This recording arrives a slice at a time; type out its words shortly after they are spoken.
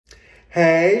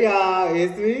Hey y'all,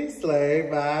 it's me, Slay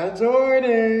by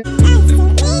Jordan.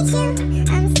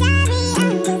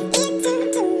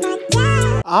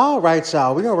 All right,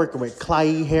 y'all, we are working with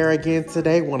Klaiyi hair again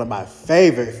today, one of my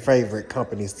favorite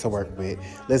companies to work with.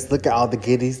 Let's look at all the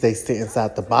goodies they sent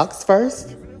inside the box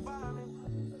first.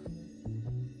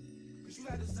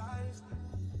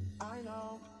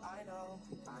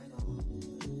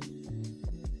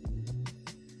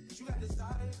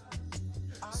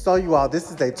 So you all,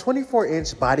 this is a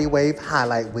 24-inch body wave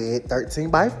highlight wig, 13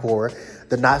 by 4.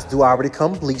 The knots do already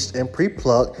come bleached and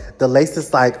pre-plucked. The lace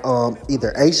is like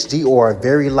either HD or a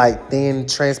very light, thin,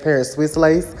 transparent Swiss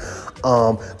lace.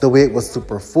 The wig was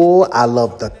super full. I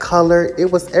love the color.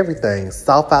 It was everything.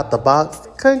 Soft out the box.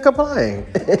 Couldn't complain.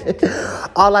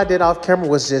 All I did off camera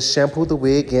was just shampoo the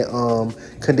wig and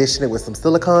condition it with some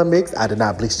silicone mix. I did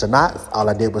not bleach the knots. All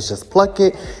I did was just pluck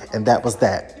it, and that was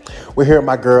that. We're here with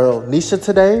my girl Nisha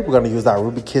today. We're going to use our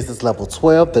Ruby Kisses level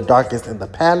 12, the darkest in the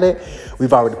palette.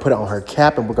 We've already put it on her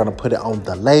cap, and we're going to put it on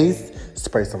the lace,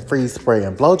 spray some freeze spray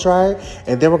and blow dry,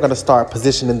 and then we're going to start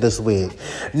positioning this wig.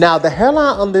 Now, the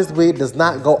hairline on this wig does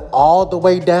not go all the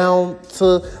way down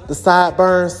to the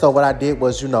sideburns, so what I did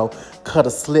was, cut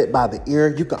a slit by the ear.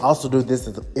 You can also do this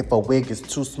if a wig is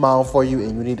too small for you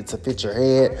and you need it to fit your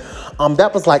head.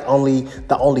 That was like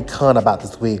the only con about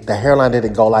this wig. The hairline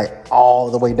didn't go like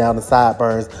all the way down the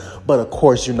sideburns, but of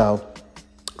course, I know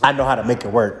how to make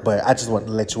it work, but I just wanted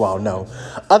to let you all know.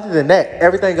 Other than that,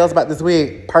 everything else about this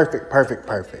wig, perfect.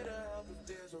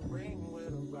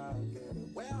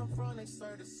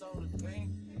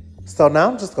 So now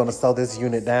I'm just gonna sew this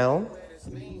unit down.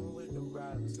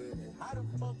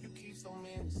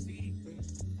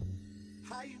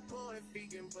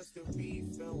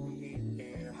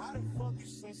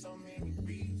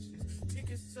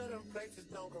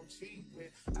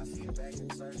 I see it back in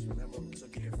search. Remember who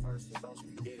took it first, so don't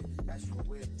you forget it. That's your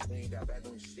whip. We ain't got back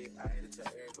on your shit. I had to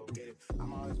tell Aries, go get it.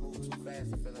 I'm always moving too fast.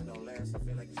 The feeling don't last. I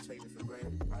feel like you take me for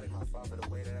granted. Probably my fault for the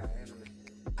way that I handle it.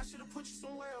 I should have put you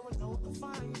somewhere where no one can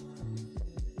find you.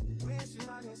 Mansion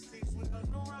 96 with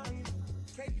nothing around you.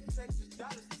 Katy, Texas,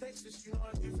 Dallas, Texas. You know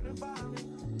a different environment.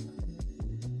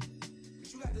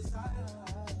 But you got desire.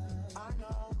 I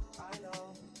know. I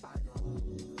know.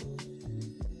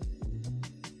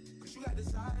 But you got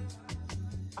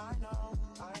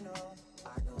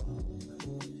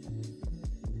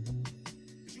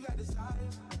desire.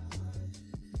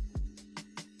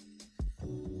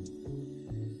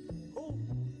 Ooh,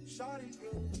 shawty,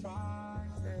 you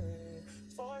tried it.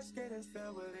 Force getting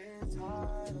filled with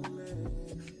entitlement.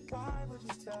 Why would you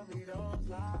tell me those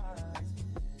lies?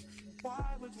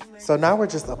 So now we're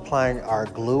just applying our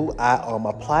glue. I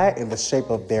apply it in the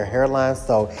shape of their hairline,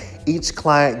 so each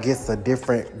client gets a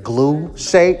different glue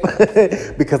shape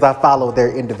because I follow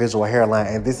their individual hairline,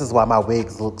 and this is why my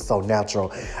wigs look so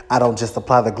natural. I don't just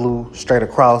apply the glue straight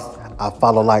across. I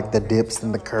follow like the dips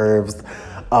and the curves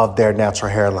of their natural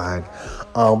hairline.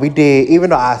 We did, even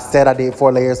though I said I did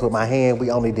 4 layers with my hand, we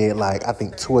only did like, I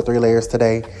think 2 or 3 layers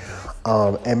today.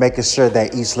 And making sure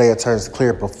that each layer turns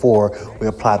clear before we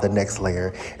apply the next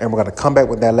layer. And we're gonna come back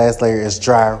when that last layer is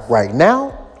dry right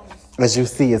now. As you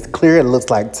see, it's clear, it looks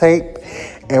like tape.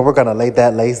 And we're gonna lay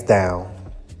that lace down.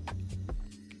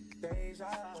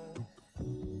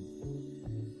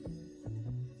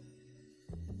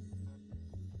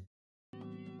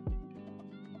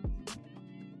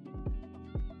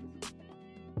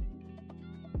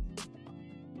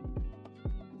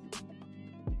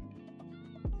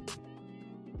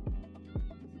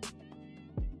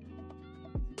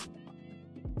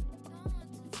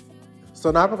 So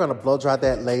now we're gonna blow dry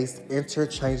that lace,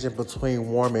 interchanging between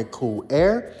warm and cool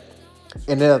air.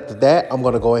 And then after that, I'm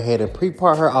gonna go ahead and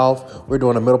pre-part her off. We're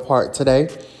doing a middle part today.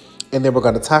 And then we're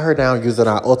gonna tie her down using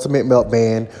our Ultimate Melt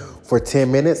Band for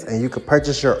 10 minutes. And you can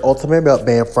purchase your Ultimate Melt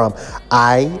Band from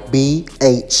IBHSlays,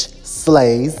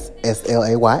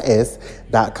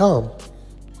 SLAYS.com.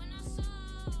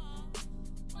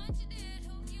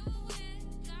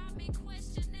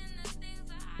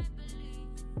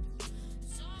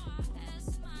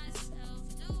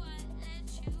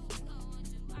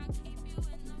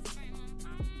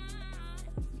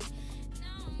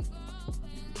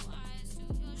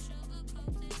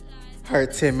 Her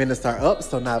 10 minutes are up,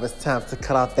 so now it's time to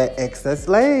cut off that excess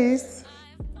lace.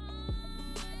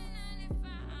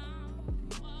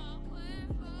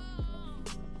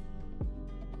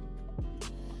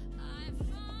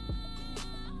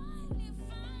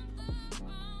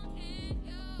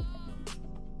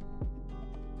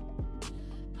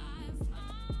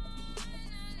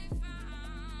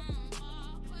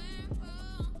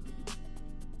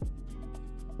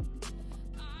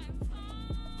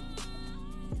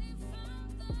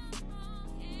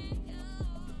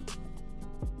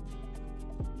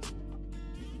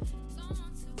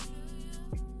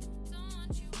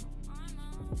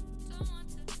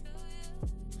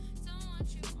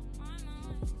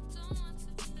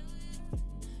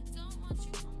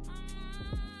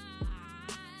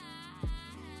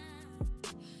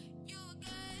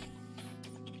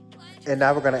 And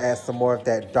now we're going to add some more of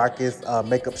that darkest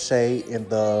makeup shade in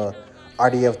the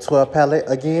RDF 12 palette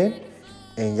again.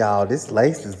 And y'all, this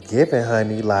lace is giving,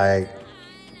 honey. Like,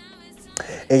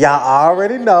 and y'all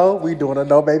already know we doing a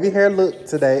no baby hair look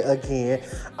today again.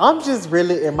 I'm just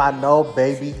really in my no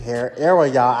baby hair era,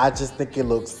 y'all. I just think it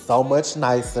looks so much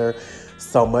nicer,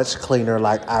 so much cleaner.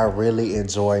 Like, I really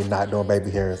enjoy not doing baby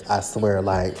hairs. I swear,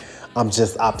 like, I'm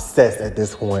just obsessed at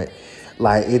this point.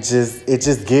 Like, it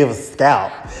just gives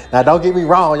scalp. Now, don't get me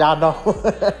wrong, y'all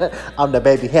know I'm the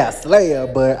baby hair slayer,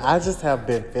 but I just have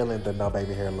been feeling the no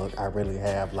baby hair look. I really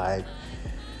have. Like,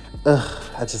 ugh,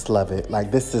 I just love it. Like,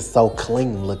 this is so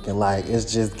clean looking. Like, it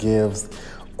just gives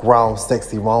grown,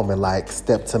 sexy woman, like,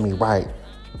 step to me right.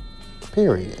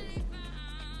 Period.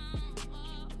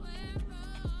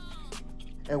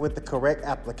 And with the correct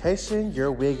application,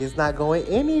 your wig is not going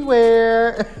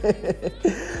anywhere.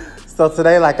 So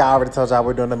today, like I already told y'all,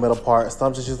 we're doing the middle part. So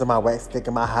I'm just using my wax stick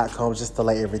and my hot comb just to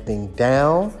lay everything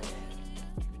down.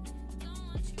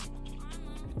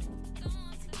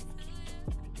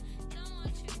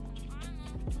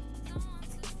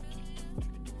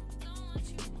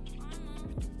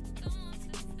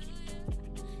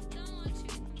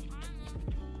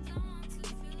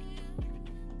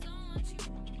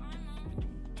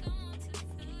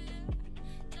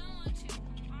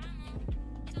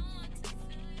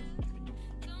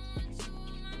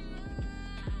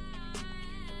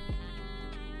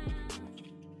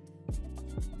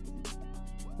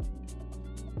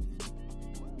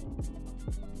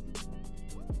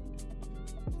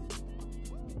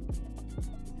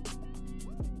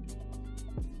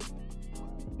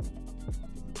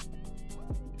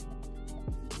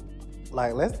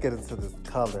 Like, let's get into this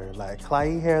color. Like,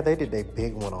 Klaiyi hair, they did a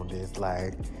big one on this.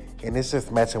 Like, and it's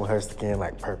just matching with her skin,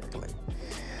 like, perfectly.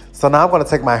 So now I'm going to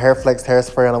take my Hair Flex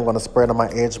hairspray and I'm going to spray it on my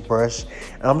edge brush.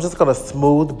 And I'm just going to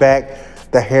smooth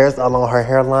back the hairs along her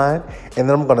hairline. And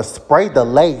then I'm going to spray the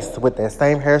lace with that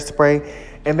same hairspray.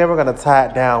 And then we're going to tie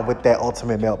it down with that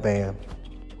Ultimate Melt Band.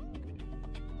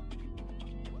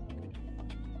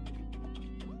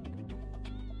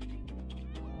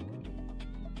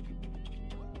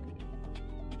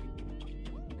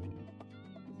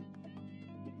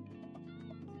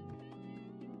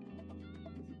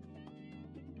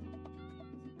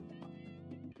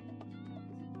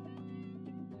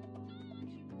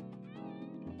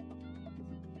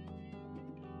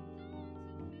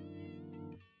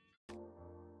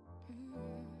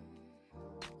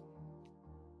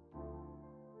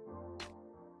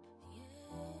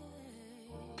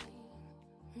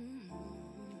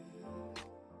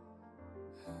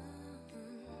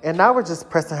 And now we're just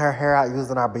pressing her hair out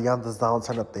using our Beyond the Zone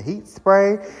Turn Up the Heat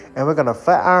spray. And we're going to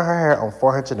flat iron her hair on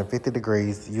 450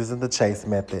 degrees using the chase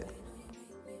method.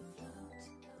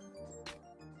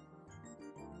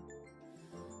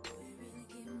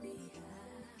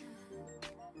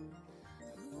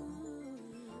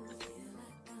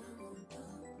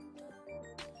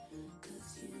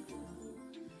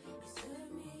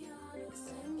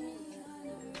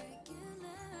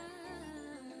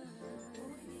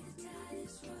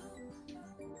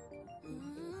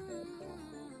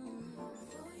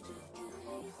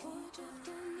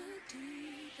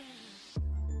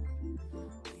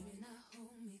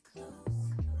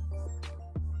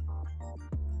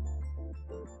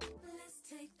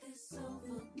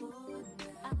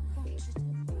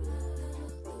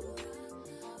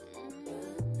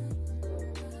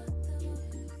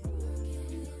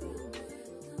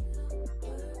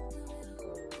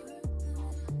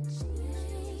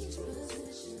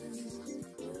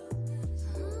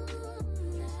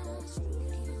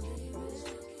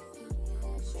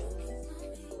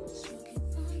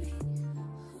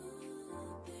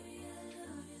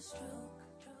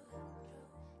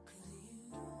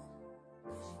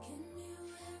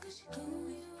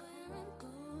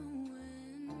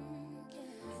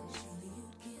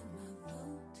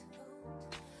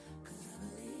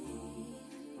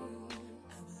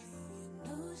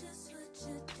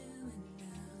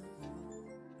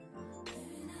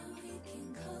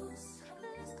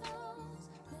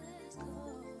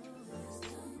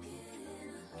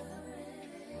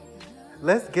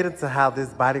 Let's get into how this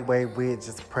body wave wig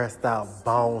just pressed out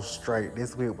bone straight.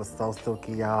 This wig was so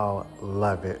silky, y'all.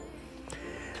 Love it.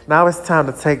 Now it's time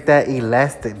to take that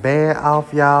elastic band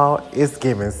off, y'all. It's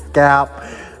giving scalp.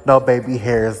 No baby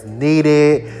hairs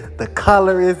needed. The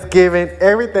color is giving.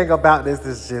 Everything about this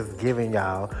is just giving,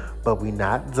 y'all. But we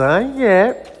not done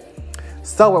yet.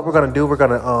 So what we're gonna do, we're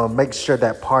gonna make sure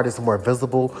that part is more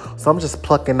visible. So I'm just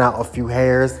plucking out a few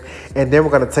hairs. And then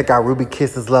we're gonna take our Ruby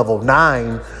Kisses level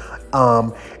 9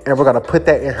 And we're gonna put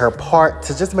that in her part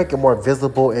to just make it more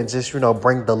visible and just,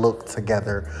 bring the look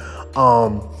together.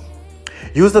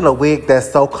 Using a wig that's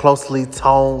so closely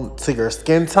toned to your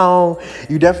skin tone,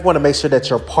 you definitely want to make sure that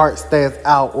your part stands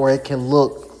out, or it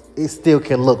still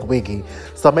can look wiggy.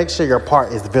 So make sure your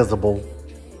part is visible.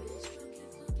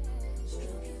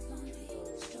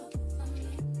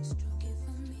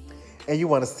 And you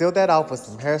want to seal that off with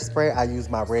some hairspray. I use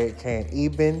my red can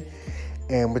even,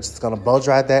 and we're just going to blow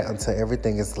dry that until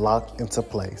everything is locked into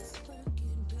place.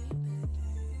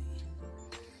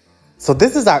 So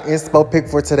this is our inspo pick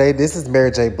for today. This is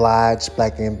Mary J. Blige,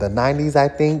 back in the 90s, I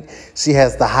think. She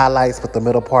has the highlights with the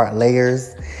middle part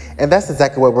layers, and that's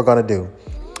exactly what we're going to do.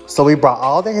 So we brought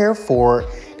all the hair forward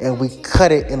and we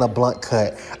cut it in a blunt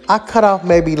cut. I cut off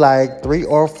maybe like 3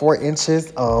 or 4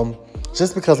 inches,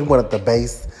 just because we wanted the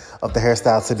base of the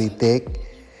hairstyle to be thick.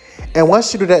 And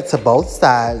once you do that to both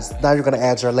sides, now you're going to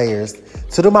add your layers.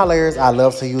 To do my layers, I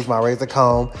love to use my razor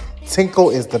comb. Tinkle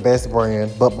is the best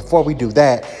brand. But before we do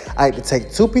that, I like to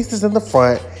take 2 pieces in the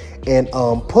front and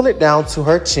pull it down to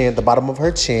her chin, the bottom of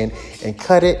her chin, and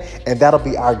cut it. And that'll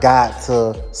be our guide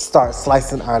to start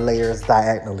slicing our layers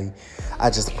diagonally.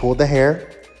 I just pull the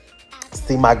hair,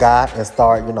 see my guide, and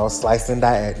start, slicing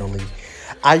diagonally.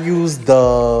 I use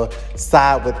the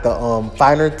side with the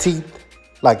finer teeth,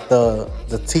 like the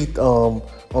teeth on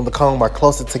the comb are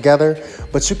closer together,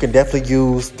 but you can definitely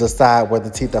use the side where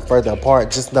the teeth are further apart.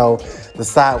 Just know the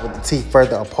side with the teeth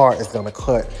further apart is going to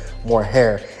cut more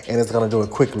hair, and it's going to do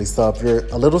it quickly. So if you're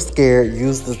a little scared,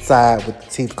 use the side with the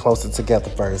teeth closer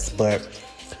together first. But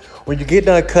when you get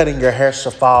done cutting, your hair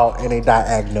should fall in a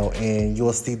diagonal, and you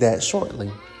will see that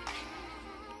shortly.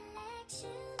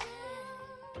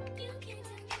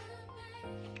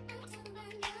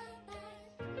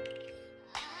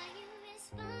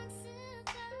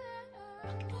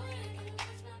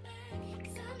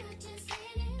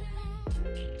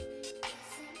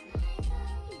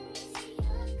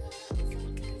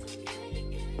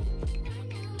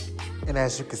 And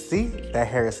as you can see, that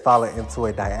hair is falling into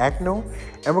a diagonal,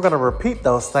 and we're going to repeat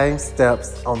those same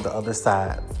steps on the other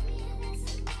side.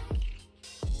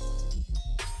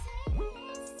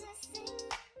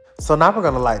 So now we're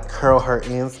going to curl her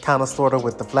ends kind of sort of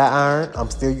with the flat iron. I'm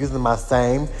still using my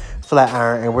same flat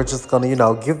iron, and we're just going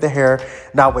to, give the hair.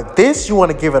 Now with this, you want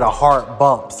to give it a hard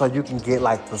bump so you can get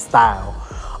the style.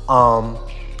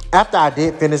 After I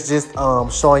did finish this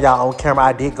showing y'all on camera,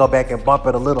 I did go back and bump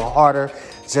it a little harder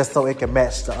just so it can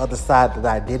match the other side that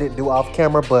I didn't do off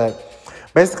camera. But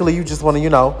basically, you just want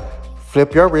to,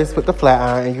 flip your wrist with the flat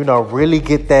iron and, really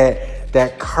get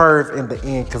that curve in the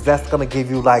end, because that's going to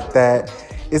give you that.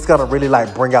 It's going to really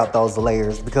bring out those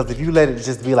layers, because if you let it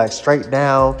just be straight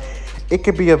down, it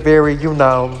could be a very,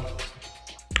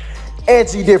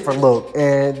 edgy, different look,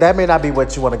 and that may not be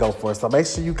what you want to go for. So make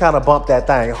sure you kind of bump that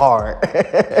thing hard.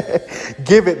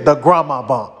 Give it the grandma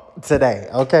bump today,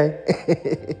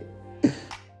 okay?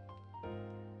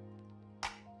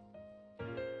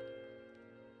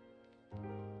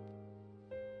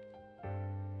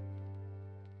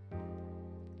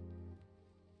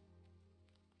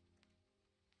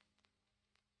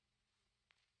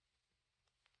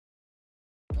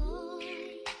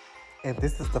 And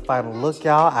this is the final look,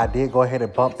 y'all. I did go ahead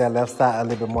and bump that left side a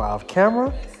little bit more off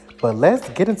camera, but let's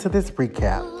get into this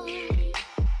recap.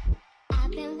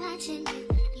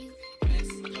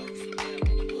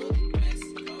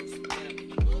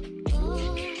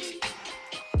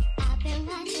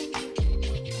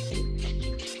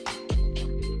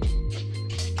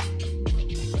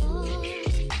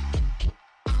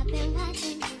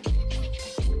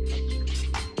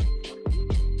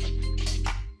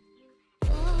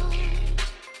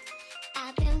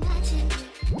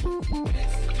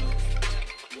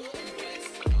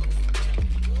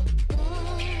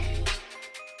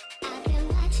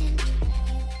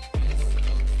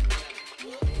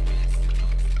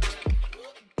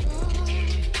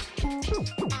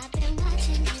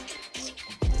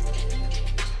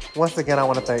 Once again, I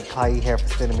want to thank Klaiyi Hair for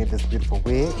sending me this beautiful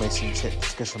wig. Make sure you check the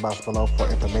description box below for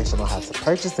information on how to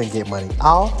purchase and get money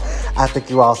off. I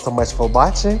thank you all so much for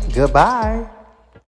watching. Goodbye.